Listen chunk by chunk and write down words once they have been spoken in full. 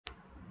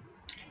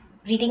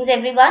Greetings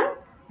everyone,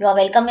 you are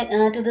welcome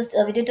to this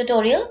video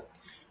tutorial.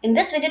 In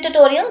this video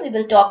tutorial, we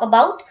will talk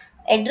about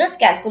address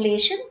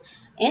calculation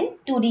in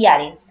 2D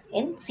arrays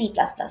in C++.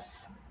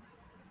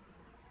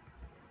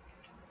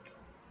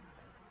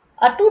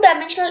 A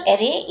two-dimensional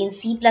array in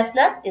C++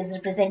 is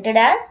represented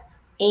as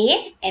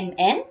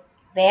AMN,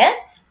 where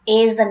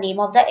A is the name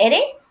of the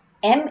array,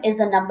 M is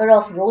the number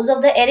of rows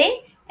of the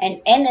array,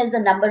 and N is the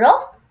number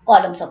of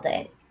columns of the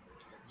array.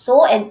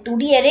 So, a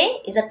 2D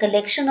array is a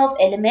collection of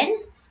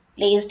elements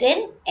placed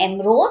in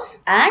M rows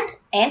and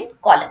N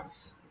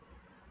columns.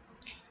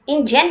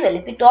 In general,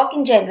 if we talk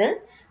in general,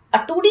 a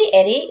 2D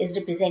array is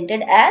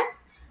represented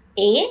as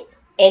A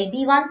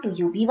LB1 to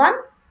UB1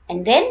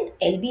 and then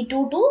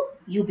LB2 to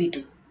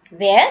UB2,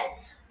 where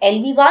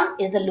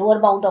LB1 is the lower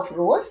bound of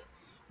rows,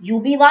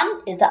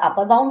 UB1 is the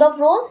upper bound of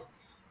rows,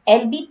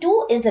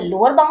 LB2 is the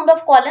lower bound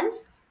of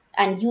columns,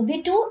 and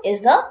UB2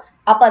 is the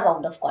upper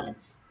bound of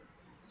columns.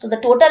 So the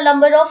total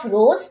number of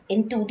rows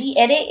in 2D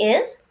array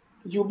is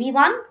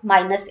UB1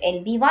 minus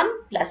LB1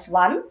 plus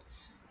 1,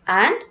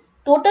 and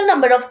total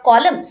number of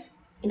columns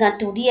in a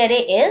 2D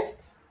array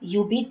is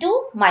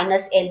UB2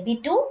 minus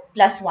LB2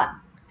 plus 1.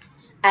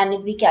 And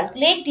if we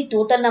calculate the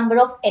total number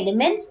of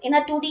elements in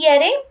a 2D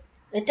array,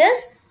 it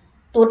is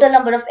total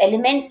number of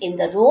elements in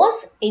the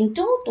rows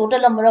into total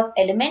number of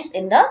elements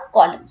in the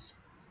columns.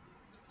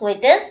 So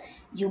it is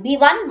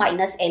UB1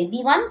 minus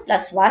LB1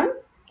 plus 1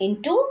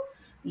 into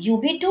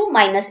UB2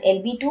 minus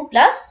LB2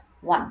 plus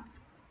 1.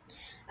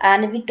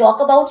 And if we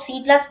talk about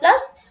C++,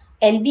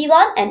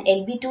 LB1 and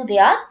LB2, they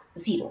are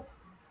 0.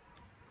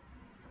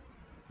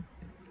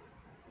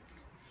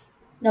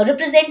 Now,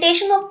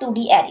 representation of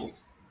 2D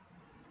arrays.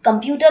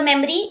 Computer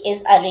memory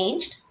is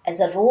arranged as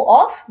a row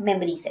of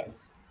memory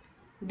cells.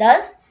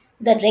 Thus,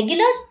 the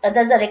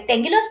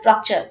rectangular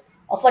structure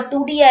of a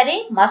 2D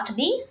array must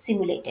be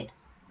simulated.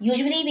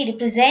 Usually, we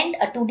represent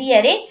a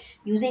 2D array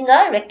using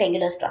a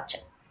rectangular structure.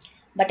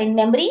 But in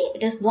memory,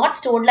 it is not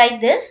stored like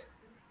this.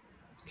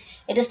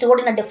 It is stored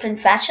in a different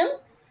fashion.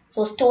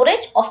 So,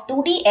 storage of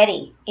 2D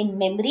array in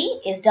memory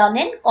is done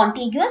in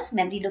contiguous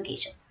memory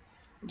locations.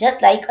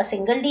 Just like a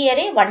single D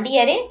array,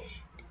 1D array,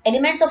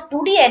 elements of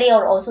 2D array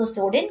are also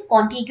stored in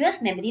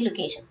contiguous memory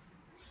locations.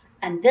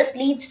 And this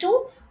leads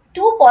to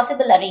two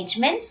possible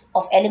arrangements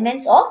of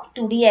elements of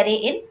 2D array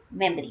in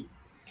memory: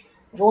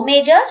 row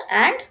major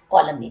and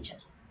column major.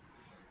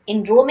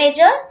 In row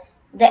major,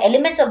 the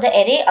elements of the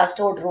array are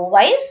stored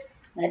row-wise.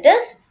 That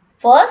is,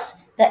 first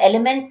the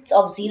elements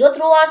of 0th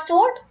row are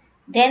stored,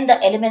 then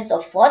the elements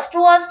of first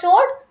row are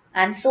stored,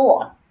 and so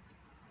on.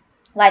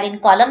 While in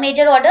column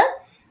major order,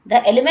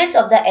 the elements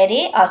of the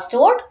array are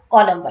stored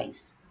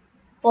column-wise.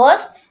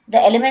 First,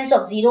 the elements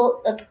of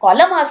 0th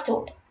column are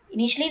stored.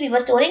 Initially, we were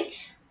storing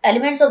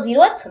elements of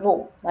 0th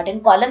row, but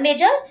in column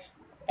major,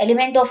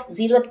 element of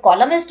 0th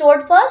column is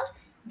stored first,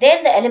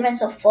 then the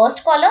elements of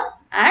first column,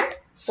 and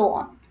so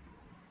on.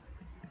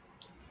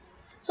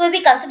 So if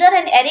we consider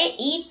an array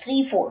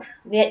E34,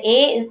 where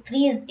A is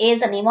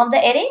the name of the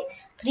array,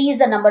 3 is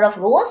the number of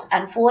rows,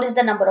 and 4 is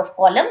the number of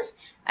columns.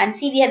 And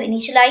see, we have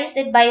initialized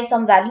it by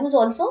some values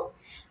also.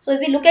 So if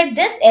we look at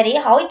this array,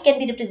 how it can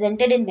be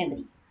represented in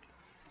memory.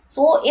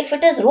 So if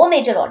it is row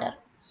major order,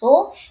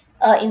 so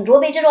in row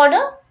major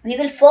order, we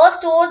will first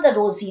store the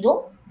row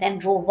 0, then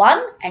row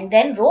 1, and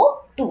then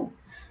row 2.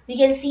 We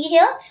can see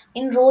here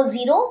in row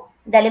 0,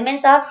 the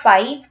elements are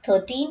 5,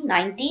 13,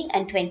 19,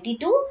 and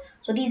 22.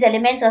 So these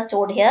elements are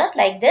stored here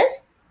like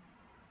this.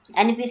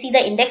 And if we see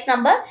the index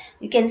number,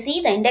 you can see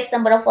the index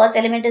number of first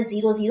element is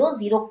 0, 0,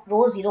 0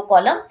 row, 0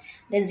 column,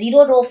 then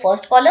 0 row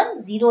first column,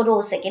 0 row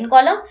second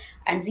column,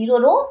 and 0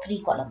 row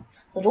 3 column.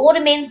 So row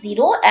remains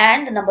 0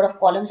 and the number of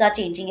columns are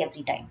changing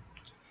every time.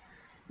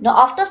 Now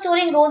after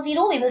storing row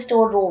 0, we will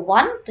store row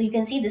 1. So you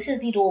can see this is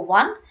the row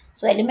 1.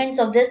 So elements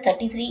of this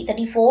 33,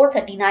 34,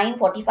 39,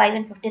 45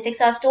 and 56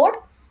 are stored.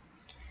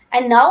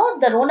 And now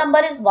the row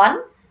number is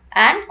 1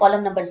 and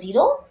column number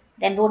 0.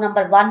 Then row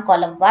number 1,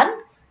 column 1,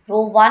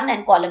 row 1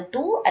 and column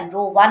 2, and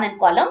row 1 and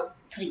column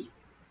 3.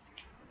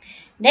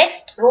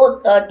 Next, row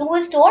 2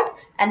 is stored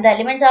and the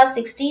elements are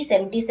 60,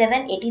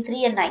 77,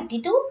 83 and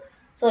 92.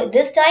 So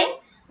this time,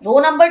 row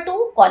number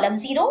 2, column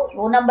 0,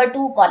 row number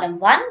 2, column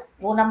 1,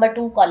 row number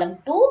 2, column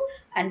 2,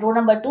 and row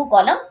number 2,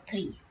 column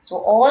 3. So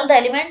all the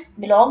elements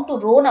belong to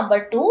row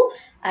number 2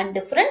 and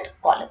different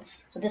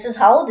columns. So this is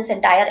how this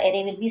entire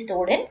array will be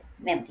stored in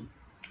memory.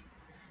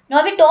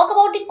 Now we talk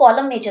about the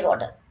column major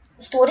order.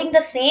 Storing the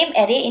same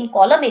array in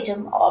column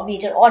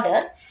major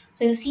order.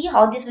 So you'll see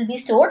how this will be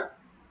stored.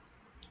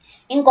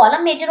 In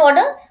column major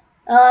order,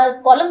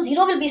 column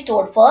 0 will be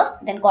stored first,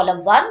 then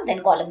column 1,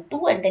 then column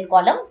 2, and then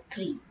column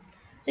 3.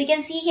 So you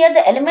can see here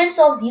the elements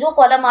of 0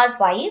 column are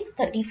 5,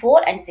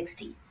 34 and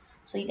 60.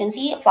 So you can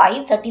see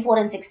 5, 34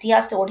 and 60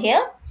 are stored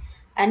here.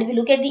 And if you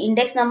look at the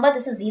index number,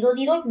 this is 0,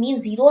 0. It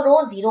means 0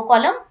 row, 0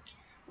 column,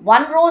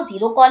 1 row,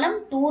 0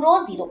 column, 2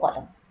 row, 0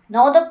 column.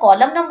 Now the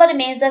column number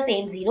remains the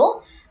same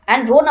 0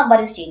 and row number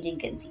is changing, you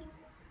can see.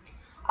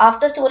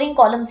 After storing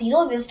column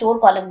 0, we will store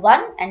column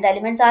 1 and the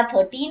elements are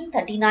 13,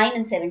 39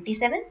 and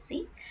 77.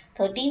 See,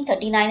 13,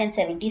 39 and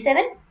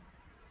 77.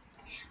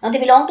 Now they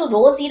belong to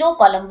row 0,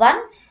 column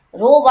 1,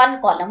 row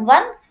 1, column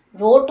 1,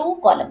 row 2,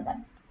 column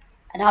 1.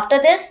 And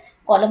after this,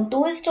 column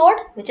 2 is stored,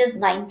 which is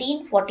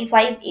 19,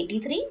 45,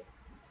 83.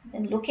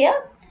 Then look here.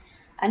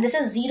 And this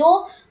is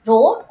 0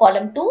 row,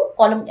 column 2,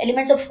 column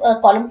elements of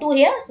column 2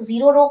 here. So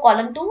 0 row,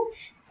 column 2,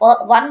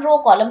 1 row,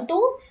 column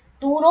 2,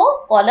 2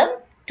 row, column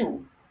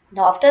 2.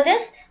 Now after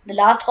this, the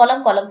last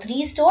column, column 3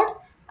 is stored,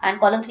 and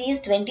column 3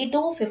 is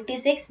 22,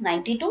 56,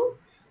 92.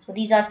 So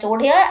these are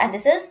stored here, and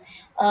this is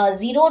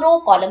 0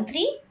 row, column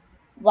 3,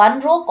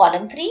 1 row,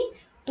 column 3,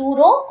 2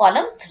 row,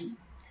 column 3.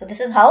 So this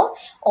is how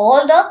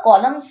all the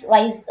columns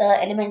wise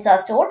elements are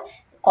stored: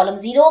 column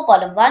 0,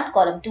 column 1,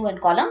 column 2, and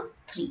column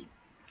 3.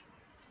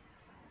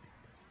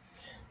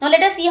 Now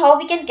let us see how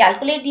we can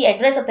calculate the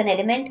address of an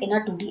element in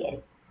a 2D array.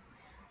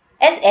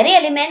 As array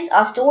elements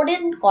are stored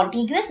in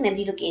contiguous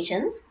memory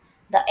locations,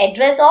 the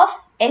address of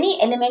any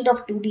element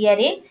of 2D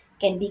array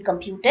can be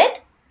computed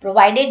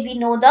provided we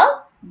know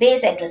the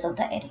base address of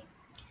the array.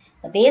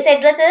 The base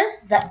address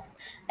is the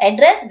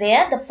address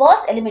where the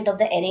first element of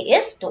the array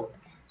is stored.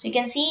 So you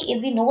can see,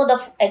 if we know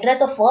the address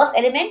of first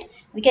element,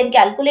 we can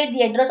calculate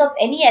the address of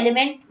any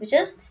element which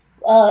is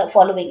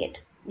following it.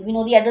 If we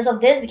know the address of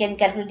this, we can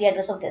calculate the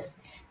address of this.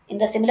 In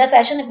the similar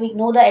fashion, if we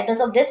know the address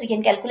of this, we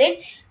can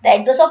calculate the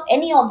address of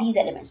any of these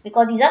elements,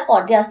 because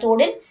they are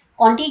stored in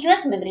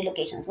contiguous memory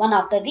locations, one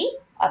after the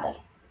other.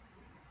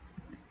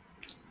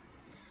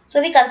 So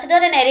we consider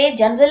an array,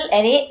 general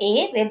array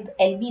A with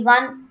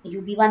LB1,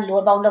 UB1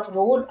 lower bound of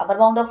row, upper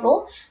bound of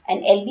row,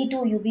 and LB2,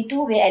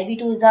 UB2, where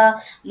LB2 is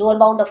the lower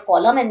bound of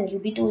column and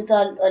UB2 is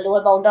the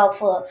lower bound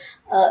of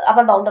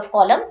upper bound of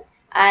column.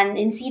 And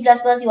in C++,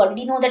 you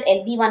already know that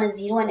LB1 is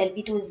 0 and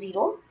LB2 is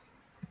 0.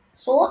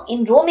 So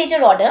in row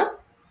major order,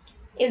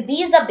 if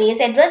B is the base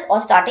address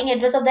or starting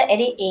address of the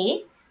array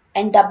A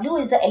and W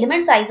is the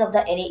element size of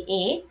the array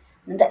A,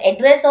 then the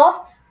address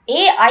of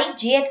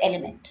aijth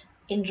element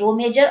in row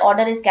major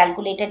order is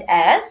calculated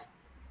as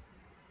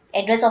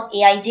address of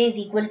aij is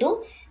equal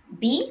to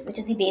B, which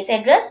is the base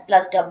address,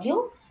 plus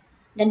W,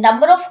 the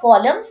number of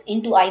columns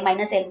into I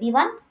minus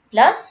LB1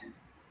 plus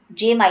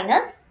J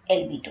minus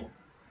LB2,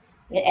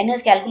 where N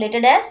is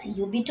calculated as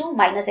UB2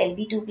 minus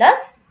LB2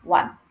 plus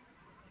 1.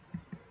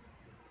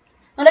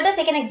 Now let us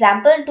take an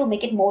example to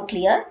make it more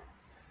clear.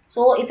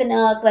 So if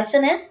a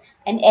question is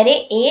an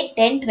array A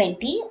 10,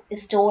 20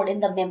 is stored in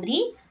the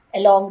memory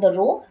along the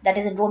row, that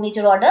is in row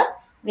major order,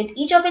 with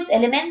each of its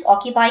elements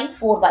occupying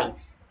 4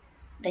 bytes.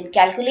 Then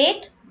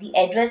calculate the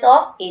address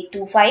of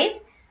 825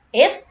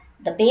 if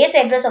the base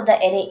address of the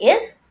array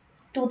is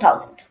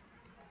 2000. So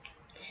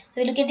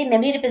we look at the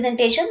memory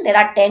representation. There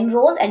are 10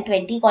 rows and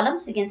 20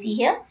 columns. You can see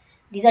here.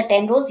 These are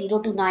 10 rows 0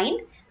 to 9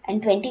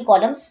 and 20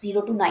 columns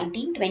 0 to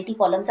 19. 20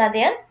 columns are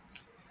there.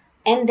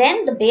 And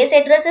then the base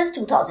address is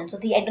 2000. So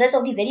the address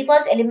of the very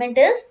first element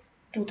is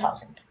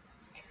 2000.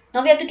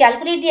 Now we have to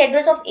calculate the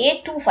address of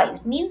 825.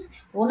 It means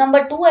row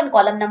number 2 and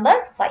column number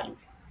 5.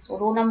 So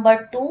row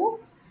number 2,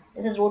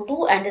 this is row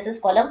 2 and this is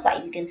column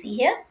 5. You can see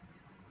here.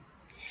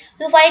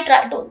 So if I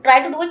try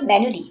to do it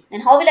manually,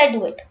 then how will I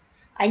do it?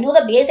 I know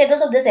the base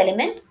address of this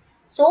element.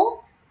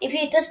 So if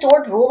it is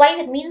stored row wise,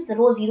 it means the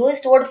row 0 is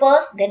stored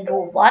first, then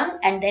row 1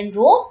 and then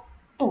row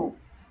 2.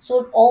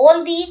 So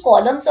all the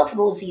columns of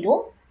row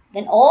 0,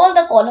 then all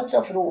the columns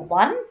of row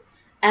 1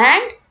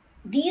 and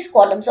these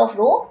columns of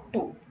row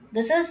 2.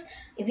 This is,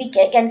 if we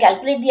can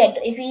calculate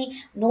if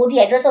we know the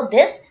address of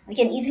this, we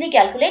can easily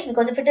calculate,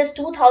 because if it is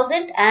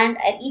 2000 and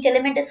each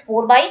element is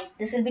 4 bytes,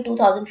 this will be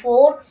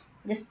 2004,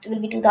 this will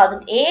be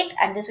 2008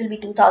 and this will be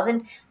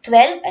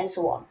 2012 and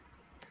so on.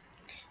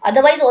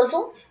 Otherwise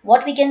also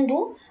what we can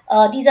do,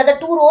 these are the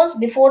 2 rows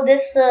before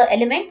this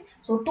element.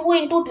 So 2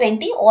 into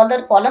 20, all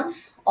the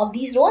columns of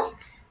these rows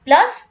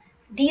plus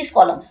these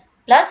columns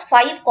plus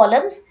 5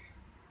 columns.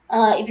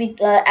 If we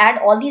add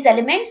all these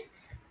elements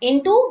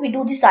into, we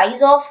do the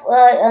size of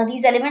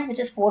these elements, which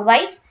is 4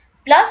 bytes,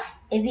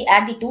 plus if we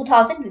add the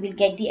 2000, we will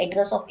get the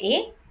address of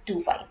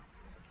A25.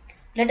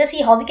 Let us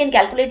see how we can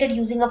calculate it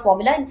using a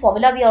formula. In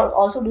formula, we are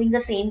also doing the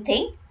same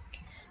thing.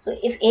 So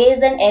if A is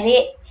an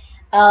array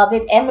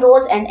with m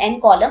rows and n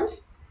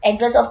columns,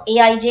 address of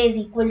aij is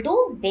equal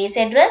to base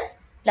address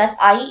plus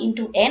I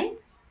into n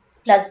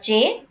plus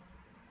j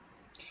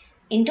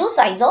into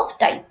size of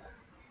type.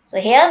 So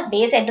here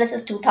base address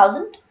is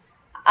 2000,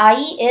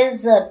 I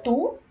is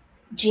 2,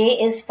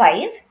 j is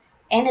 5,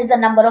 n is the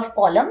number of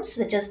columns,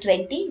 which is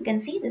 20. You can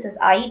see this is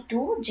I2,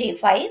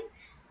 j5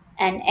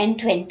 and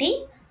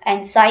n20,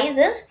 and size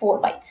is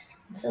 4 bytes.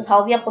 This is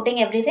how we are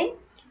putting everything.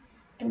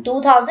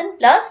 2000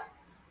 plus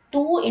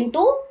 2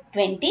 into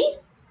 20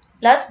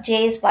 plus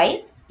j is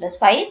 5 plus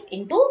 5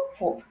 into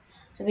 4.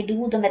 So we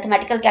do the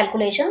mathematical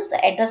calculations.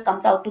 The address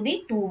comes out to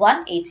be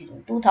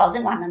 2180,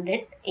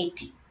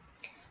 2180.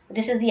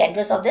 This is the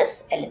address of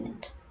this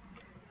element.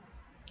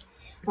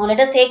 Now let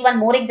us take one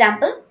more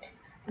example.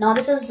 Now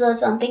this is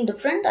something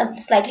different, a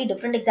slightly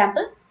different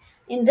example.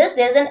 In this,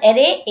 there is an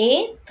array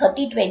A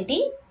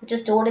 3020 which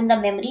is stored in the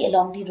memory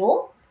along the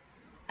row,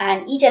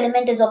 and each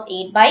element is of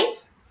 8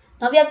 bytes.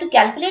 Now we have to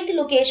calculate the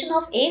location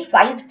of A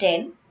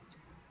 510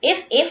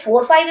 if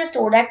A45 is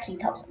stored at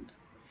 3000.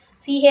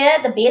 See here,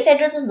 the base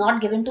address is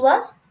not given to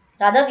us.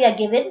 Rather, we are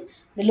given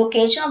the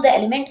location of the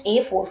element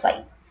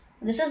A45.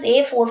 This is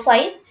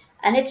A45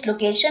 and its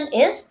location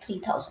is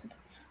 3000.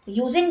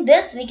 Using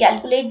this, we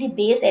calculate the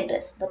base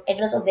address, the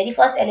address of very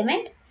first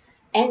element,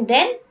 and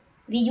then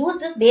we use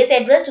this base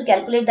address to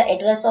calculate the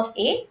address of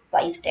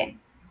A510.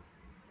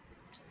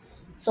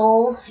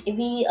 So if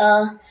we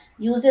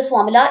use this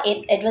formula,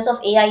 address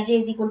of Aij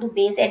is equal to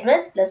base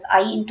address plus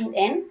I into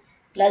n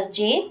plus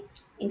j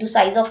into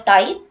size of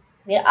type,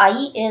 where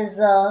I is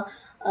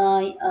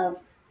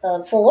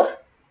 4,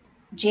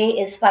 j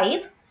is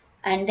 5,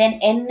 and then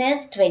n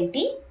is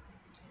 20,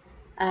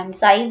 and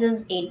size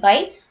is 8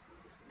 bytes,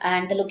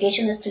 and the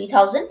location is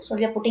 3000. So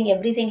we are putting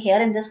everything here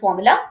in this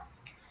formula.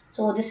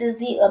 So this is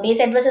the base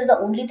address is the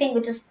only thing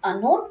which is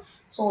unknown.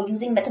 So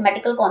using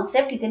mathematical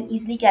concept, you can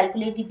easily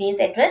calculate the base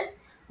address,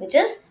 which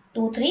is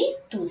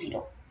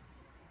 2320.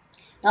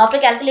 Now after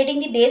calculating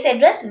the base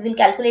address, we will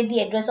calculate the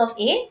address of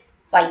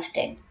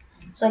A510.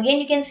 So again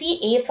you can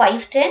see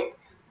A510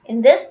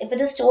 in this, if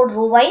it is stored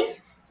row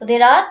wise, so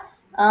there are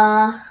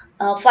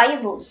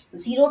 5 rows,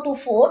 0 to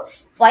 4,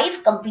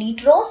 5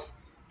 complete rows,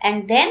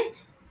 and then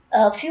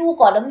a few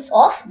columns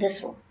of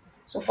this row.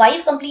 So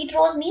 5 complete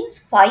rows means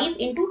 5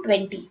 into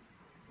 20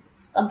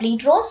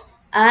 complete rows,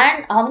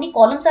 and how many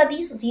columns are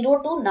these?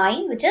 0 to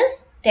 9, which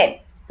is 10.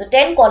 So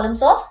 10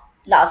 columns of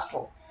last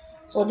row.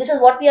 So this is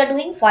what we are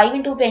doing, 5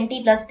 into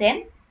 20 plus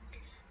 10,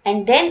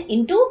 and then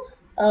into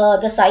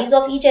the size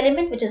of each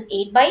element, which is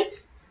 8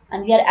 bytes,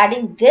 and we are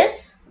adding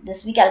this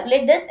we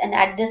calculate this and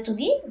add this to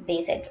the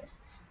base address.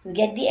 So we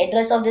get the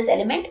address of this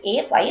element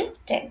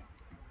A510.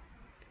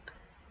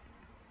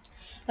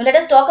 Now let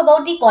us talk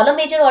about the column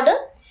major order.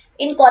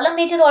 In column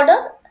major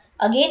order,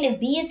 again, if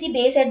B is the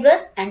base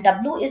address and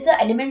W is the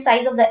element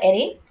size of the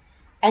array,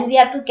 and we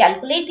have to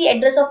calculate the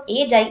address of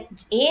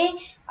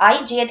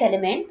aijth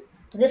element,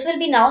 so this will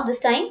be now this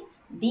time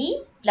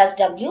B plus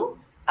W,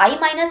 I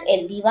minus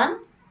LB1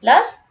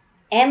 plus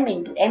M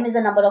into M is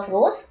the number of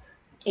rows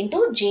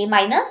into J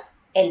minus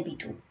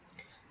LB2,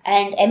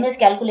 and M is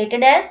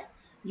calculated as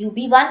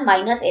UB1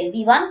 minus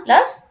LB1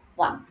 plus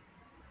 1.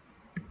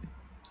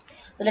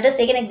 So let us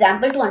take an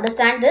example to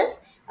understand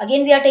this.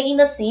 Again, we are taking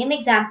the same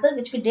example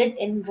which we did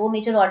in row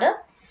major order.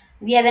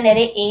 We have an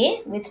array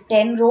A with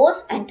 10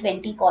 rows and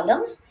 20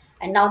 columns,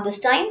 and now this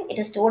time it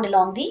is stored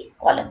along the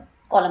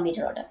column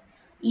major order.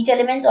 Each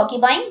element is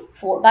occupying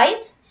 4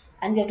 bytes,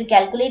 and we have to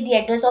calculate the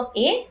address of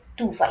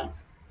A25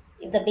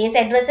 if the base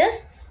address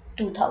is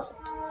 2000.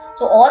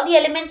 So all the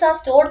elements are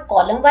stored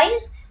column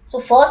wise. So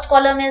first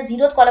column is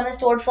 0th column is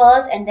stored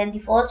first, and then the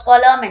first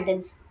column, and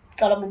then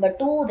column number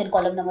 2, then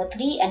column number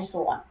 3, and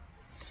so on.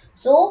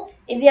 So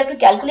if we have to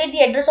calculate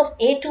the address of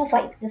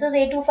A25, this is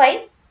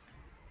A25.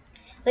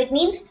 So it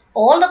means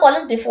all the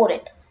columns before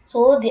it.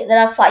 So there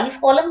are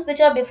 5 columns which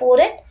are before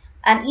it,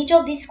 and each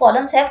of these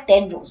columns have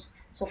 10 rows.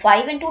 So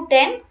 5 into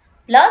 10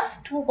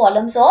 plus 2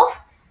 columns of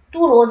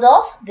 2 rows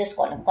of this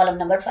column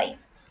number 5.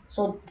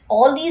 So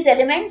all these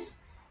elements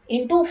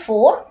into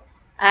 4,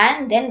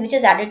 and then which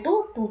is added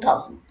to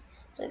 2000.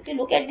 So if you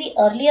look at the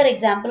earlier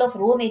example of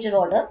row major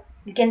order,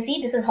 you can see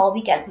this is how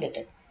we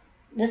calculated.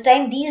 This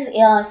time these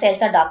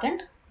cells are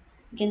darkened,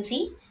 you can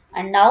see,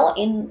 and now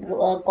in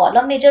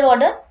column major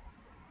order,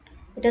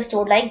 it is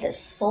stored like this.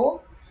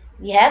 So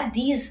we have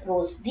these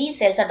rows, these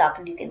cells are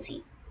darkened, you can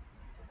see.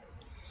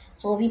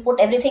 So we put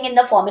everything in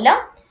the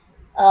formula,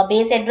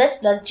 base address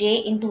plus j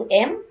into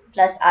m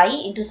plus I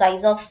into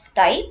size of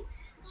type.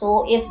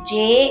 So if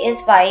j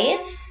is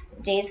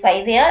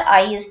 5 here,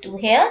 I is 2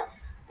 here,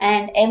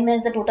 and m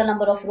is the total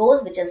number of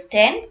rows, which is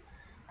 10,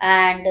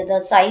 and the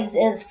size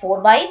is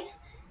 4 bytes,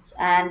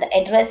 and the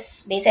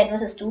address, base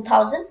address is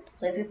 2000.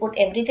 So if we put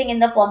everything in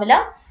the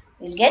formula,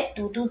 we'll get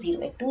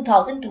 2208,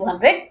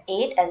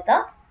 2208 as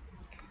the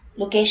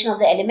location of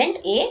the element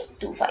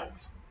A25.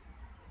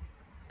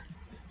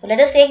 So let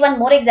us take one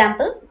more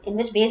example in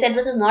which base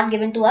address is not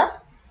given to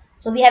us.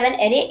 So we have an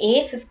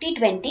array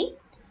A5020,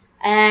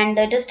 and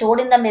it is stored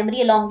in the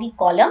memory along the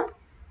column,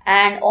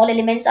 and all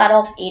elements are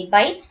of 8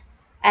 bytes,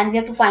 and we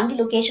have to find the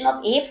location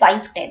of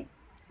A510.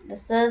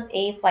 This is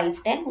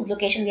A510 whose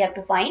location we have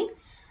to find,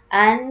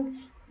 and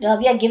we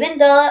are given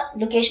the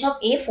location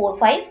of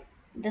A45.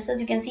 This is,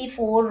 you can see,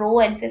 4 row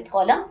and 5th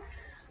column.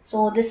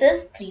 So this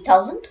is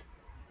 3000.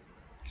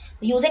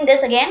 Using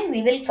this, again,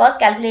 we will first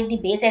calculate the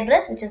base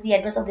address, which is the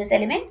address of this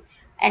element,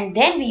 and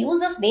then we use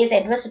this base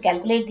address to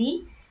calculate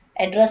the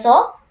address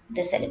of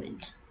this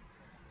element.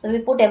 So we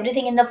put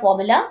everything in the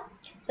formula.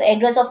 So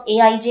address of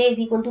Aij is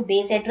equal to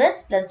base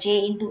address plus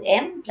j into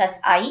m plus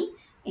I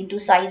into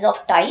size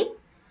of type.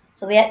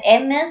 So where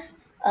m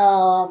is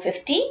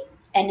 50,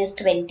 n is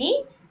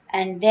 20,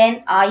 and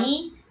then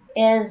I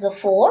is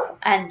 4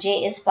 and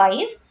j is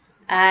 5,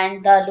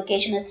 and the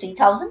location is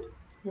 3000.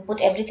 We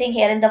put everything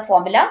here in the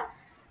formula.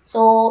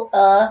 So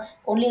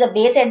only the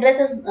base address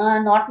is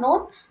not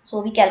known. So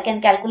we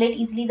can calculate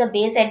easily the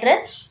base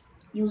address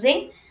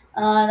using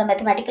the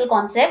mathematical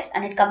concepts,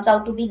 and it comes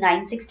out to be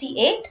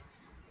 968.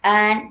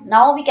 And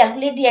now we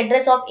calculate the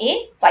address of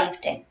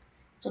A510.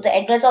 So the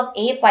address of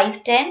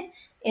A510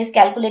 is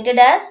calculated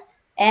as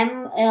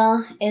M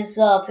is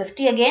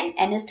 50 again,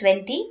 N is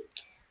 20,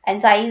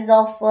 and size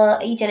of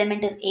each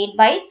element is 8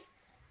 bytes,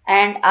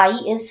 and I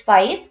is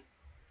 5,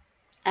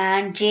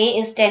 and J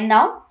is 10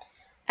 now.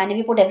 And if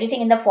you put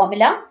everything in the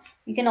formula,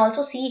 you can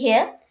also see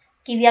here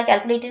we are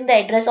calculating the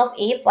address of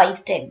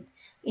A510.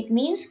 It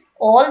means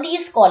all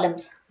these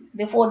columns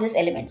before these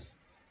elements,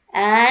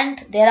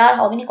 and there are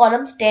how many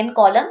columns? 10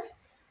 columns,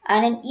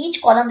 and in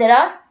each column there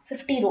are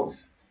 50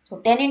 rows. So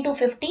 10 into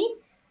 50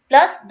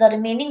 plus the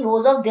remaining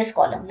rows of this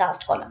column,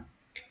 last column,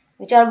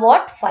 which are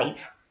what? 5.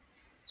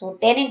 So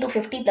 10 into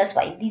 50 plus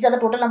 5. These are the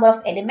total number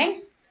of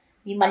elements.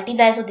 We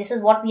multiply. So this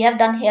is what we have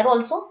done here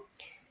also,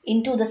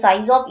 into the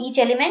size of each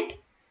element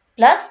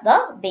plus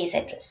the base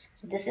address.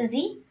 So this is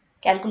the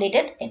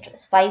calculated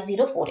address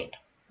 5048,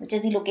 which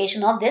is the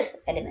location of this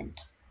element.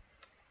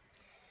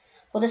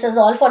 So this is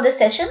all for this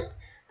session,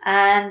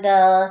 and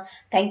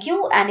thank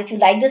you. And if you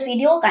like this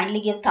video, kindly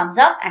give thumbs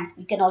up, and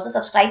you can also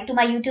subscribe to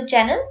my YouTube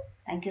channel.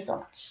 Thank you so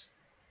much.